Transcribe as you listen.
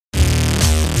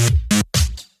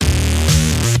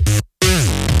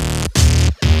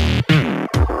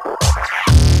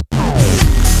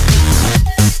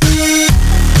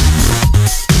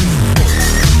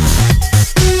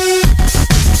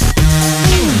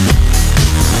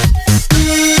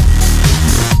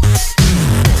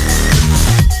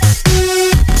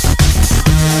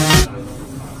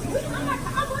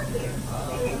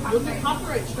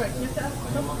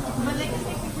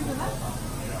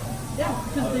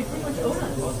they pretty much own us.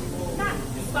 Not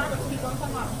Starbucks people, I'm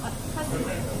talking about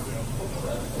customers.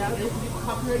 Now they can get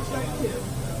copyright strike too.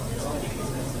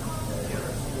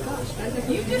 Gosh,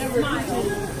 you just smile.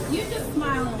 You just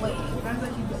smile and wave.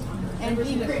 And be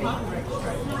pretty. Not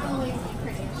only be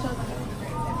pretty, show them that you're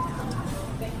pretty.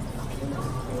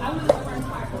 I was the first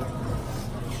part.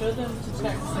 Show them to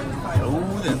check certified. Show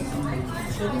them.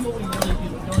 Show them what we really do.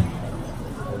 Don't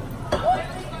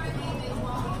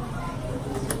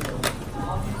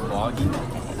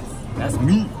Vlogging. That's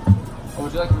me. Oh,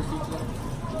 would you like a receipt today?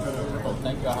 Oh,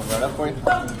 thank you. I'll have that up for you.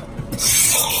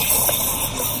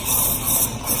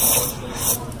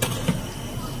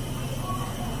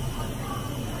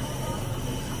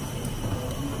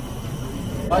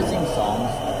 If I sing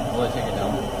songs, will I take it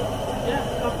down?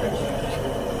 Yeah, copyright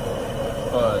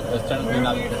strike. But it's technically We're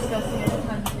not. discussing every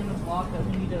time in the vlog that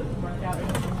we need to work out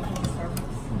everything with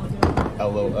Starbucks.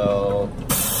 LOL.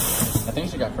 I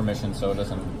think she got permission, so it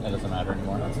doesn't matter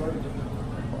anymore.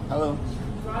 Hello.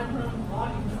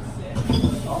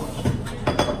 Oh.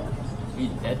 He's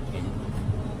dead, kid.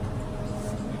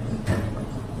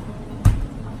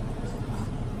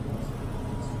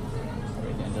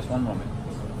 Alright, in just one moment.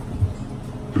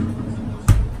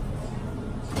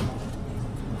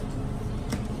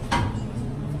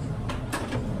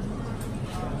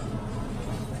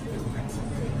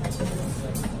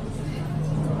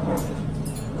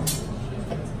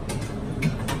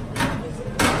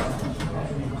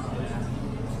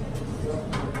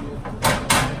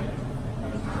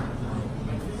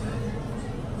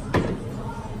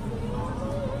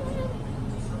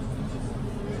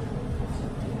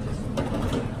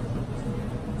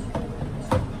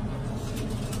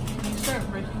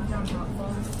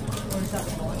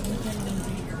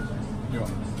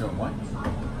 Doing what?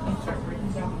 And start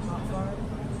breaking down the top bar.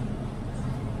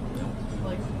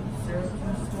 Like syrup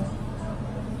and stuff.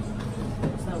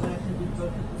 So that way I can do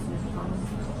both at the same time.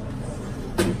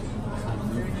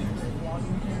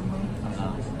 I'm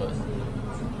not, but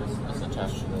just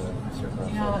attached to the syrup.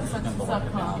 You know, that sucks to suck,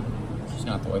 huh? Just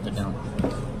gonna have to wipe it down.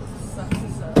 Sucks to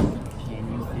suck. Can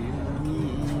you feel me?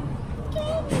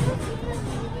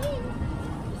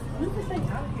 Move this thing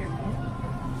out of here, man.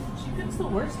 She picks the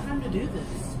worst time to do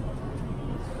this.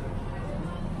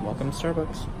 Welcome to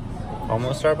Starbucks.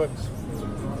 Almost Starbucks.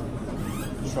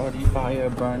 Shorty fire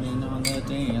burning on the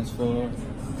dance floor.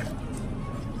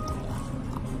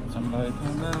 Somebody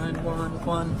call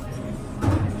 911.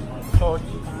 Shorty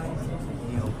fire.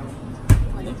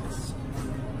 Thanks.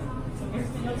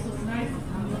 Everything else looks nice.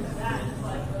 Look at that.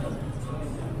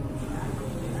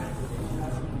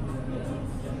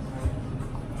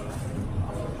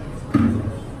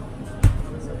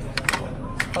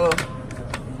 Hello.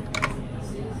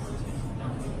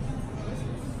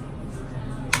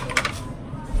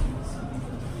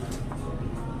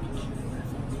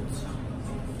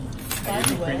 By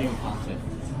the way, Premium content.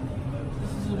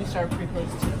 this is when we start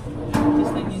pre-close too. This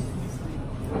thing needs to be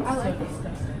clean. I like So it.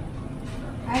 disgusting.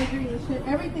 I agree. It should,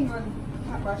 everything on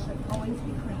hot brush should always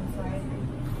be clean, so I agree.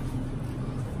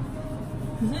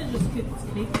 Because then it just gets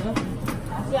caked up.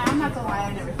 Yeah, I'm not gonna lie,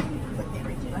 I never seen it, but they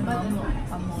reach it. I know, But I'm it's the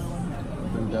fine. only one.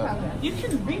 Cleaned up. Okay. You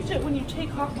can reach it when you take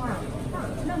hot water.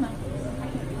 No, no.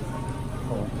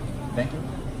 Cool. Thank you.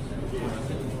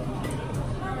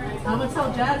 I'm gonna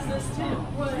tell Jazz this too.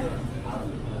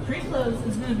 Pre-close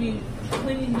is gonna be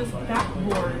cleaning this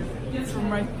backboard from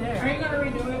right Are there. you gonna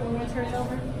redo it when we turn it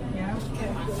over? Yeah.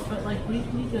 But like we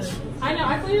need to. I know,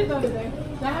 I cleaned it the other day.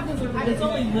 That happens every day. It's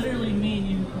only literally me and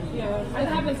you who clean. Yeah, that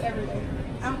happens every day.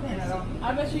 I don't clean at all.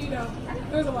 I bet you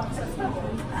don't. There's a lot of stuff.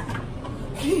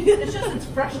 It's just it's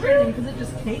frustrating because it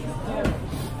just cakes up. Yeah.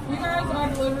 You guys are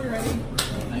delivery ready.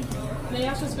 Thank you. They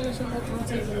asked us to finish them up and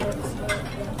take the works. But,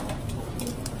 yeah.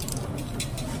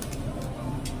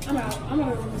 I'm out. I'm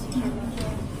gonna go get some sugar.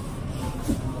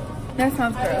 That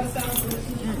sounds I got gross. sound for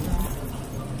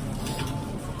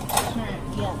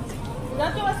Yeah.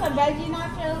 Don't you want some veggie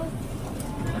nachos?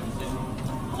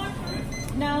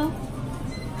 No.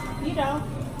 You don't?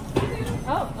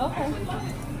 Oh, okay.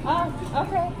 Oh,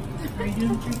 okay. Are you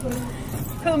doing pre-close?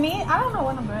 Who, me? I don't know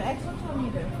what I'm doing. X, what you want me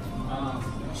to do?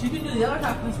 She can do the other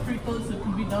half of this pre-close so it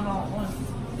can be done all at once.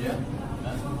 Yeah.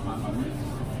 That's fine by me.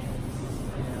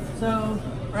 So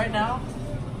right now,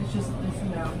 it's just this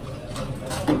and that.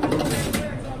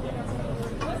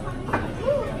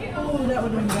 Oh, that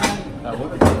would have been bad. That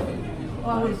would Oh,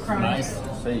 I would have cried. nice.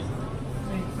 See.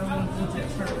 I would have legit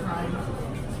started crying.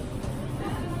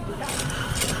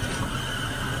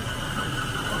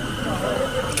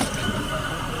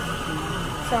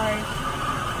 Sorry.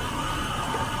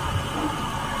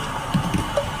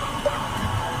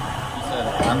 Said,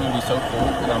 I'm gonna be so cool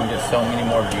because I'm gonna get so many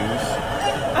more views.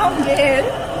 I'm dead.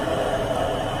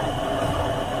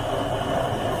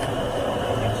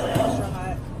 Extra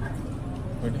hot.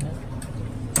 Where'd you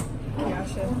have?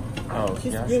 Yasha. Oh,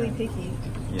 She's Yasha. really picky.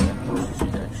 Yeah,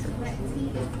 she's extra.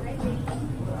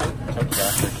 Tell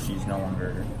Yasha she's no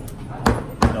longer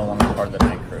part of the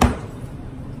night crew.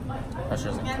 Oh, she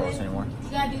doesn't close anymore.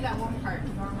 You gotta do that one part.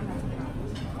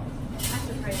 That's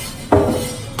the price.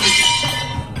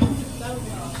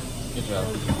 Good job.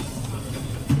 It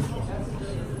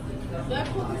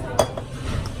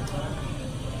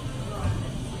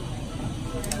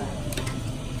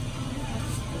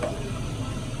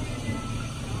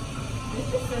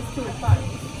says 2 o'clock.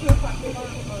 2 o'clock.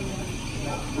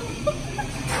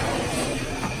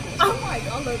 I'm like,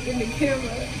 I'll look in the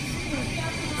camera.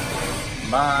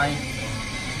 Bye.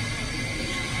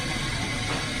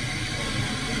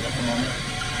 Just a moment.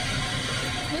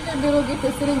 Did that doodle get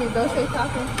to sit in your grocery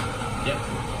shopping? Yep.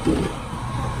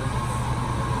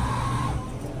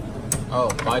 Oh,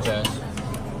 bye, Jess.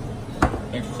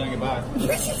 Thanks for saying goodbye.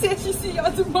 She said she'll see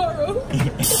y'all tomorrow.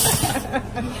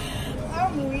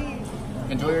 I'm weak.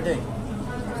 Enjoy your day.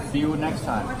 See you next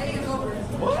time.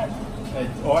 What?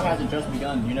 Or has it just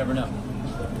begun? You never know.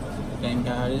 Thank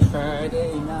God it's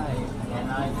Friday night,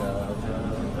 and I go.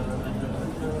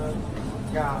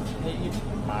 God, hey, you.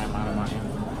 My.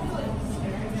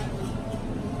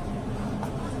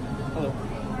 Hello.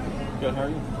 Good, how are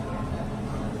you?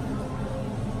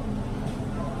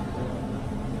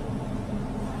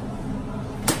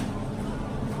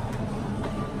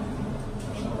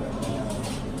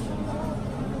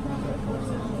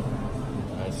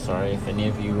 Sorry if any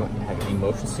of you have any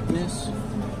motion sickness,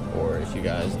 or if you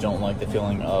guys don't like the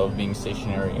feeling of being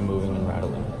stationary and moving and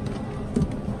rattling.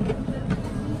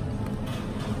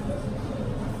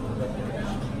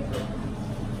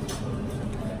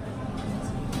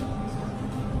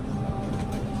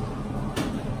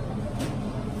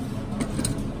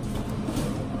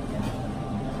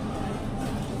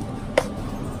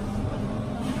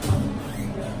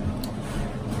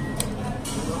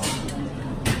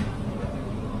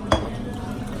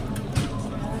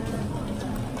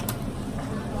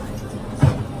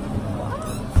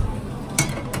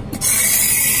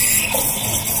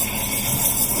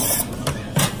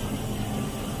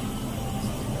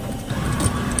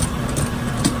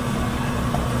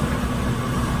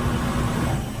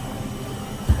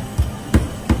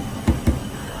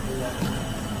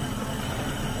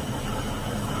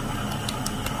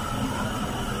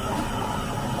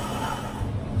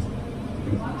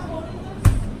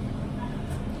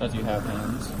 Because you have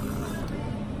hands.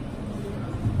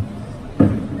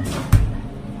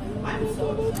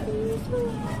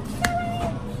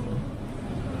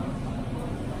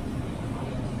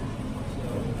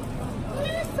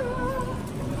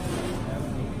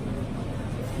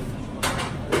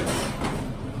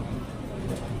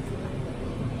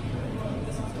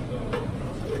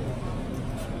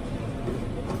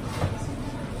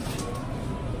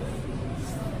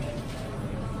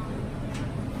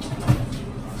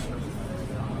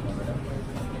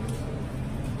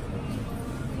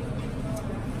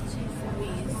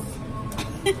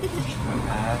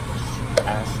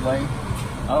 Ashley?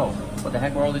 Oh, what the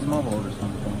heck were all these mobile orders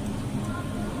coming from?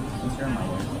 Since you're in my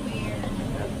way.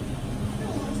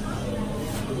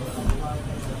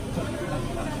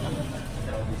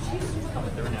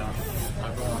 Coming through now.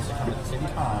 Everyone wants to come to the city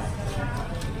hall.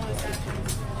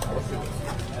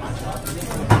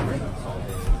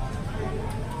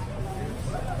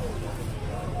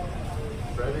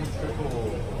 Breading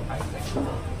triple.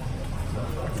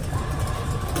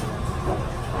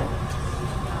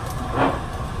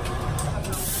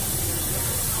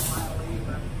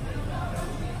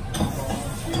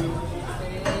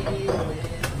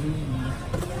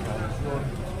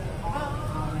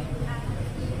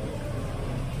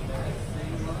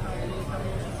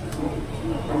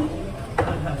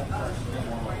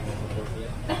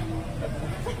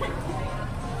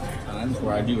 Times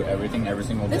where I do everything every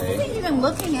single This day. isn't even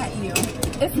looking at you.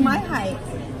 It's my height.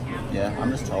 Yeah,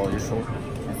 I'm just tall. You're short.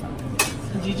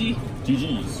 GG.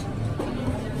 GG's.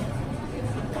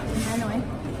 Anyway.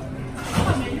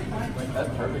 That's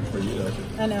perfect for you, though.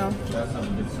 I know. That's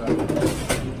some good stuff.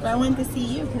 But I went to see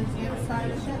you because you're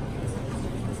outside the shop.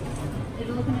 Is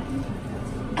it looking at you?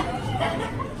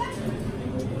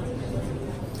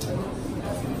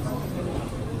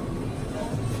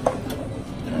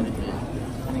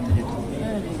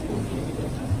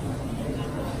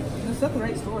 It's not the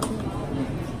right store.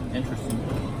 Interesting.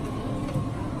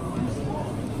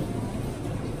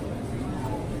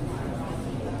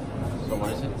 So what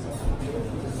is it?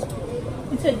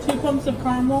 You said 2 pumps of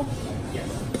caramel.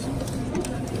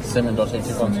 Cinnamon dulce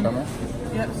chip on caramel.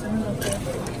 Yep, cinnamon dulce.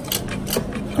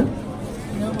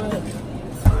 You know what?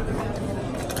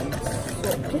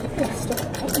 Get that stuff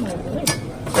out of my way.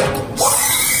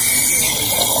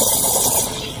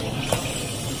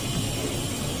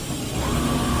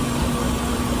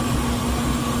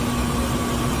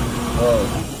 Whoa.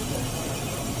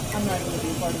 I'm not going to be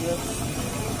a part of this.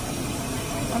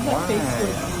 I'm not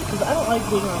Facebook because I don't like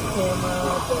being on camera.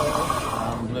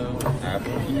 I'm blue.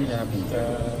 Apple eat, apple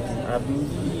die. Apple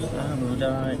eat, apple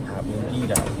die. Apple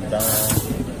eat, apple die.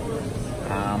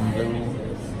 I'm blue.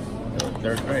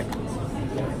 There's Greg.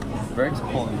 Greg's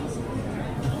pulling.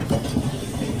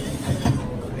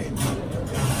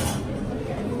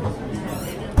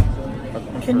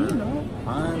 Can you not?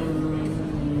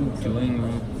 I'm doing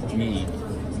me.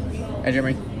 Hey,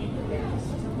 Jeremy.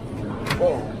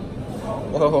 Whoa.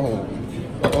 Whoa.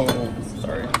 Whoa.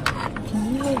 Sorry.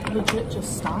 Can you like legit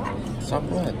just stop? Stop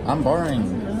what? I'm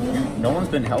barring. No one's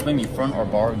been helping me front or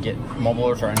bar get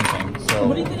mobilers or anything. So.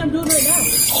 What do you think I'm doing right now?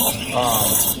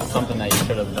 Something that you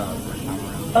should have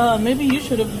done. Maybe you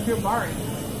should have if you're barring.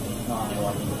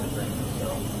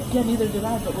 Yeah, neither did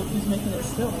I, but look who's making it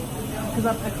still. Because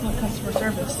I'm excellent customer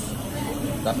service.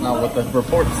 That's not what the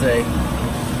reports say.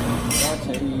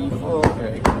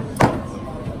 Okay.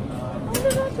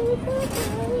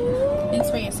 Thanks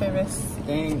for your service.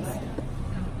 Thanks.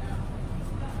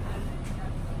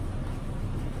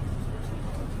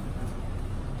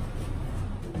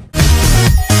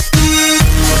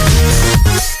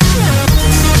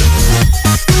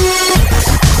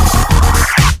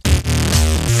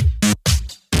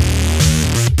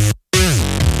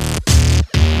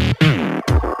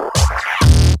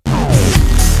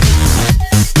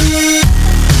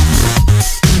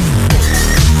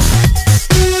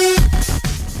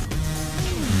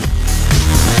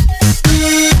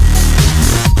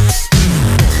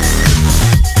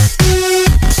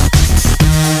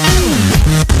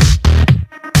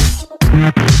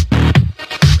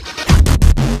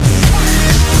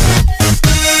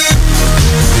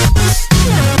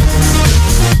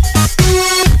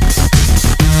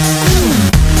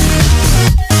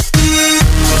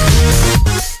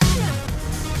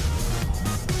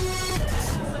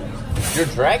 You're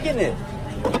dragging it.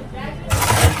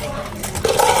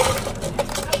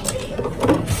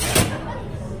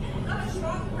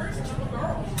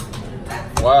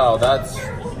 Wow, that's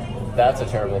a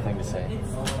terrible thing to say.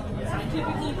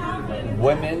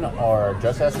 Women are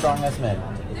just as strong as men.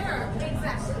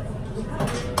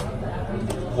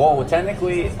 Well,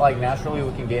 technically, like naturally,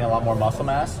 we can gain a lot more muscle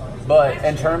mass, but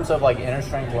in terms of like inner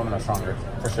strength, women are stronger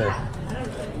for sure.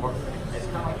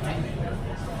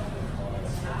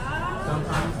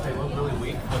 Sometimes they look really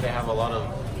weak, but they have a lot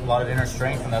of inner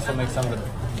strength, and that's what makes them the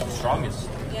strongest.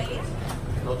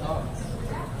 Real talk.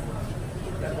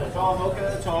 Tall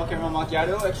mocha, tall caramel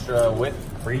macchiato, extra whip,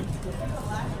 free.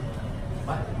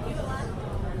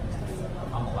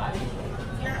 I'm alive.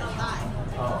 You're alive.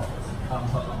 Oh, I'm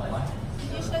alive. Did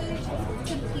you show your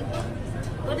to people?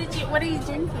 What are you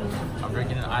drinking? I'm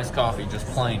drinking an iced coffee, just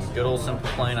plain, good old simple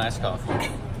plain iced coffee.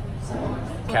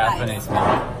 Caffeinates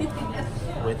me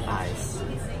with ice.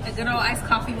 A good old iced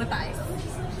coffee with ice.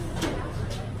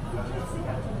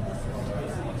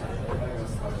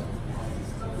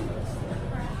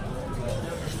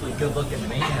 Good looking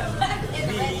man.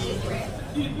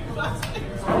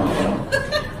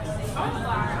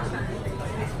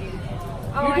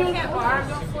 Oh, I can't bar. I'm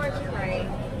going for it. You're right.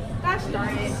 Gosh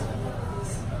darn it.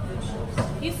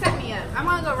 You set me up. I'm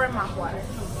gonna go rim off water.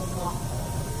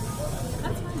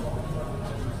 That's fine.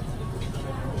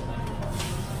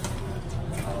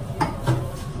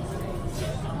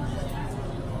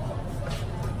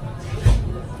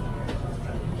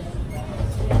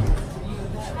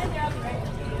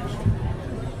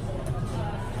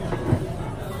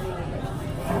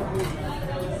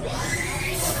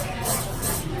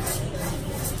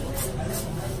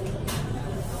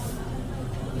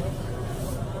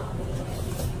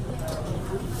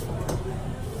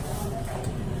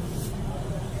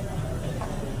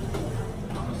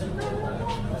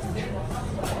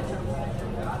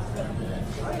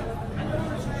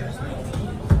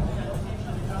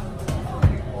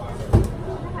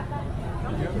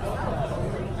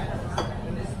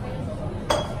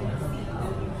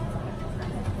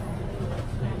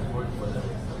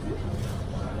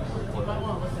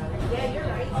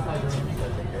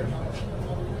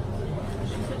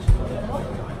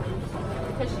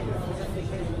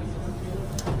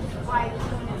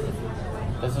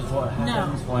 This is what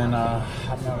happens when I'm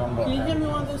not on board. Can you give me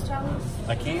one of those towels,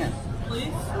 I can't.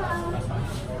 please? That's fine.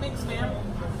 Thanks, ma'am.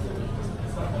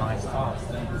 Nice toss,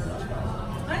 thanks.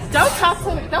 I Don't talk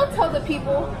to me. Don't tell the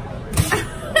people.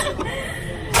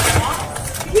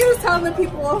 He was telling the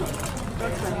people.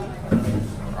 That's funny.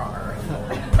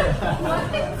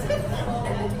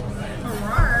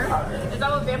 Is that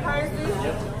what vampires do?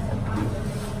 Yep.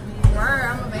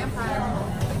 I'm a vampire.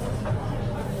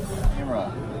 Camera.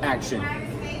 Action.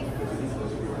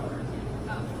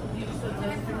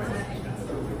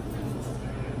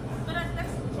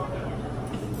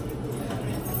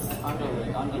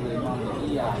 Underlay, mama,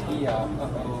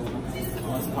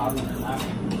 what's popping?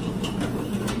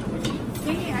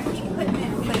 See, I keep putting it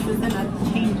in places and I'm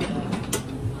changing.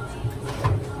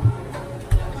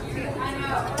 I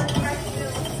know.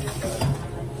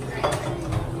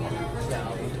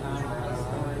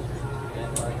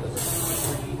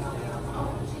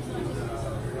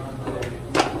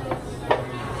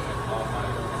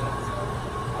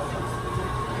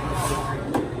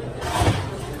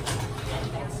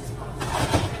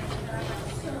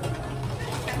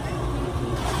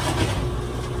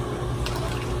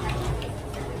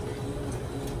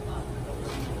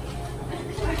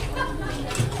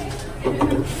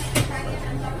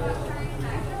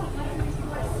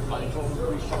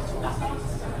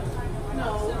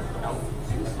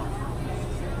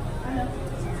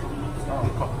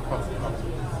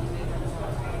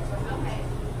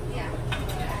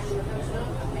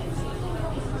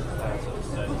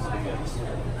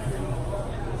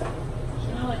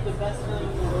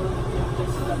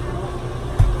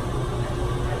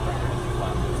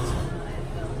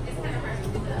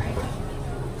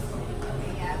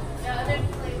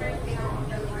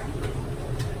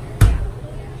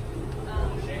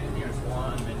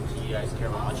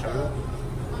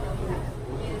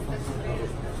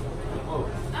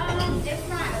 It's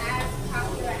not as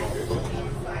popular as it is,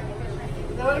 so I think we're trying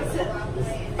to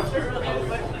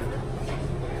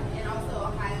and also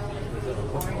Ohio is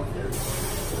boring.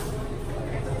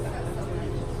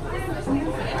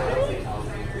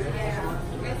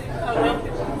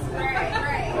 Right.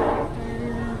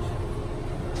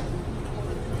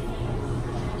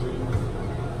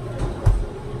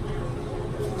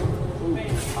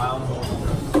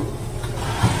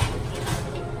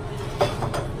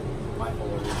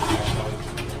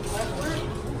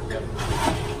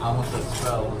 I almost just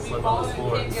fell and slipped on the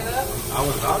floor. I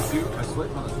was about to. I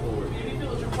slipped on the floor.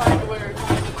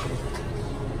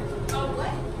 Oh,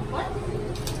 what?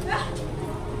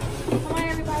 Come on,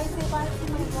 everybody, say bye to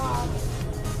my vlog.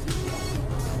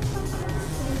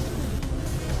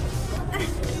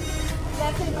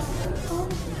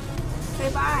 Say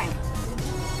bye.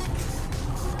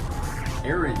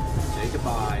 Aaron, say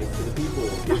goodbye to the people.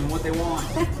 Give them what they want.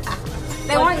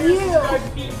 They want you.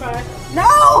 No!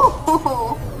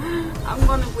 I'm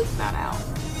gonna bleep that out.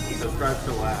 Subscribe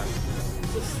to Lash.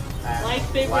 Like,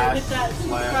 favorite, hit that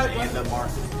subscribe button. And the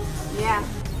market. Yeah.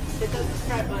 Hit that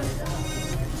subscribe button.